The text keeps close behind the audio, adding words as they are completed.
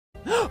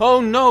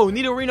Oh no,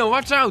 Nidorino,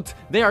 watch out!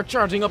 They are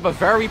charging up a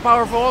very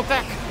powerful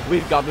attack.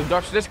 We've got to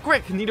dodge this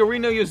quick.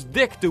 Nidorino used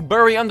Dick to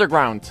bury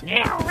underground.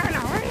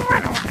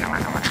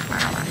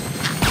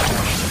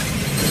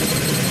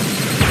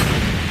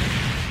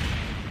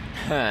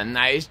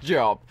 Nice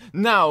job.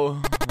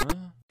 Now...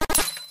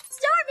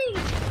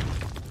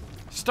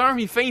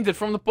 Starmie fainted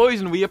from the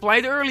poison we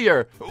applied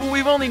earlier.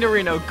 We won,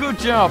 Nidorino. Good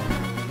job.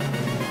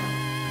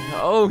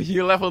 Oh,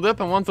 you leveled up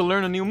and want to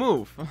learn a new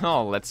move.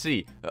 Oh, let's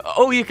see.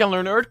 Oh, you can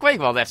learn Earthquake?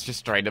 Well, that's just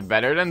straight up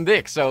better than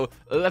Dick. So,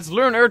 let's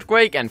learn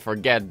Earthquake and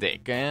forget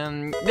Dick.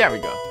 And there we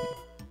go.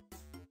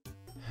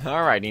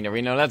 Alright,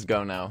 Nidorino, let's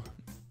go now.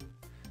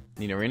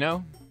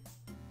 Nidorino?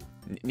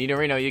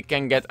 Nidorino, you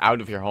can get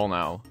out of your hole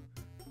now.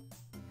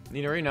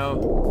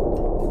 Nidorino.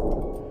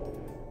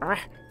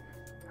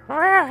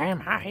 Where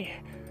am I?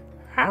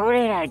 How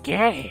did I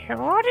get here?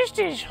 What is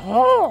this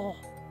hole?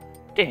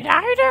 Did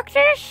I duck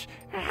this?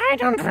 I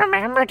don't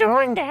remember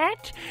doing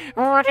that.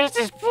 What is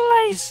this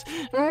place?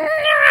 Oh,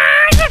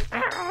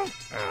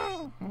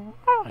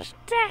 it's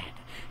dead.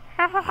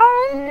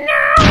 Oh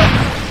no!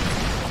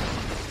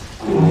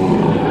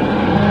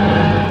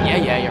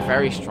 Yeah, you're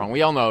very strong.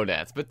 We all know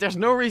that. But there's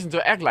no reason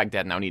to act like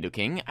that now,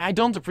 Nidoking. I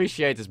don't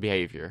appreciate this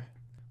behavior.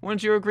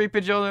 Wouldn't you agree,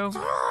 Pidgeotto?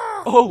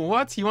 Oh,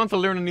 what? You want to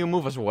learn a new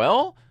move as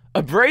well?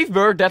 A Brave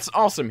Bird? That's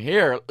awesome.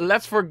 Here,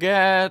 let's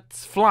forget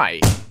Fly.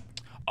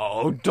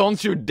 Oh,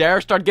 don't you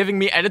dare start giving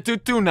me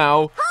attitude too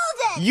now.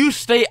 Hold it! You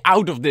stay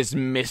out of this,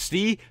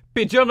 Misty.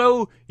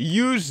 Pidgeotto,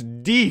 use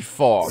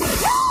Defog.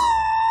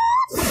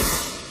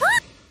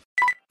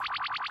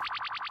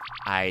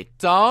 I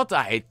thought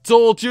I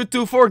told you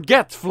to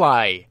forget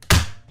Fly.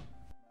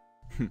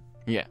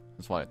 Yeah,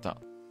 that's what I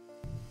thought.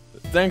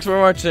 Thanks for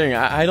watching.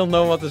 I don't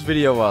know what this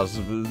video was.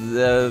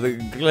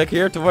 Click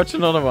here to watch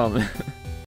another one.